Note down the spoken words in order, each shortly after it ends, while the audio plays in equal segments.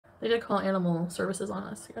They did call animal services on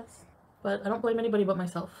us, yes. But I don't blame anybody but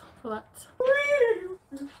myself for that.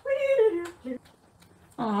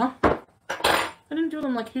 Aw. I didn't do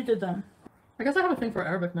them like he did them. I guess I have a thing for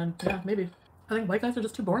Arabic men. Yeah, maybe. I think white guys are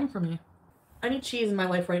just too boring for me. I need cheese in my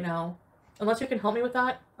life right now. Unless you can help me with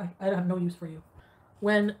that, I have no use for you.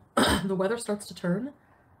 When the weather starts to turn,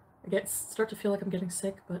 I start to feel like I'm getting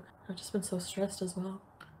sick, but I've just been so stressed as well.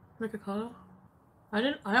 Mikakata?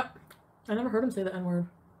 I never heard him say the N-word.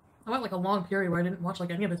 I went like a long period where I didn't watch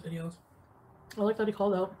like any of his videos. I like that he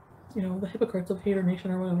called out, you know, the hypocrites of Hater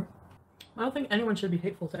Nation or whatever. I don't think anyone should be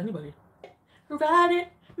hateful to anybody. Ride it,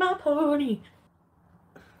 my pony.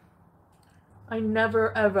 I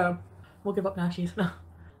never ever will give up Nashies. No.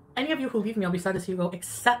 Any of you who leave me, I'll be sad to see you go,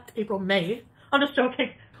 except April May. I'm just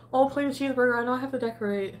joking. Oh, plain cheeseburger, I know I have to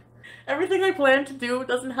decorate. Everything I plan to do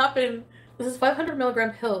doesn't happen. This is 500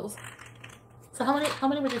 milligram pills. So how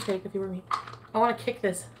many would you take if you were me? I want to kick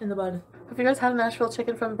this in the bud. Have you guys had a Nashville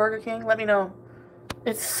chicken from Burger King? Let me know.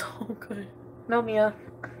 It's so good. No, Mia.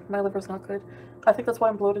 My liver's not good. I think that's why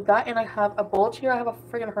I'm bloated. That, and I have a bulge here. I have a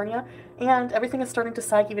friggin' hernia. And everything is starting to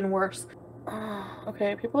sag even worse.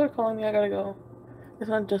 Okay, people are calling me. I gotta go. It's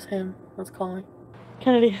not just him that's calling.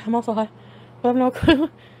 Kennedy, I'm also high. But I have no clue.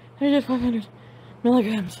 I did 500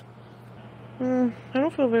 milligrams. I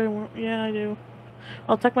don't feel very warm. Yeah, I do.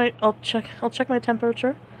 I'll check my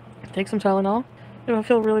temperature. Take some Tylenol. If I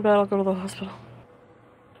feel really bad, I'll go to the hospital.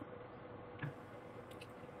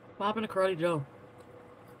 What happened to Karate Joe?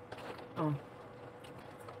 Oh.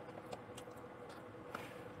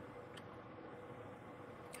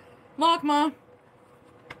 Lokma!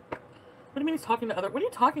 What do you mean he's talking to other? What are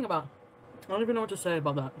you talking about? I don't even know what to say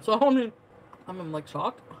about that. So, I mean, I'm like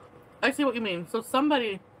shocked. I see what you mean. So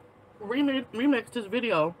somebody remixed his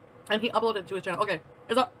video and he uploaded it to his channel. Okay,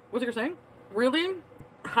 is that what you're saying? Really?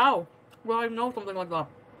 How? Well, I know something like that.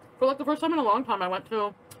 For like the first time in a long time, I went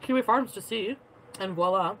to Kiwi Farms to see, and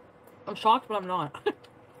voila. I'm shocked, but I'm not.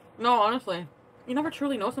 No, honestly. You never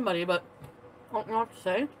truly know somebody, but I don't know what to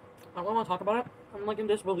say. I don't want to talk about it. I'm like in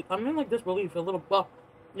disbelief. I'm in like disbelief a little. Well,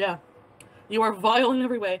 yeah. You are vile in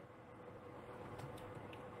every way.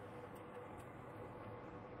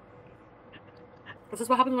 This is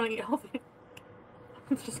what happens when I eat healthy.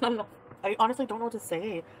 It's just not enough. I honestly don't know what to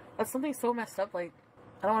say. That's something so messed up. Like,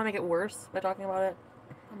 I don't want to make it worse by talking about it.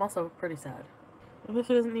 I'm also pretty sad. I wish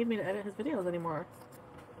he doesn't need me to edit his videos anymore.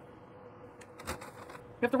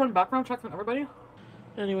 You have to run background checks on everybody?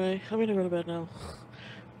 Anyway, I'm gonna go to bed now.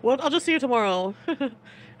 What? I'll just see you tomorrow. And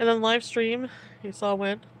then live stream. You saw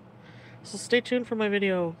when. So stay tuned for my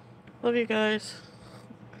video. Love you guys.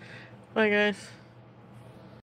 Bye guys.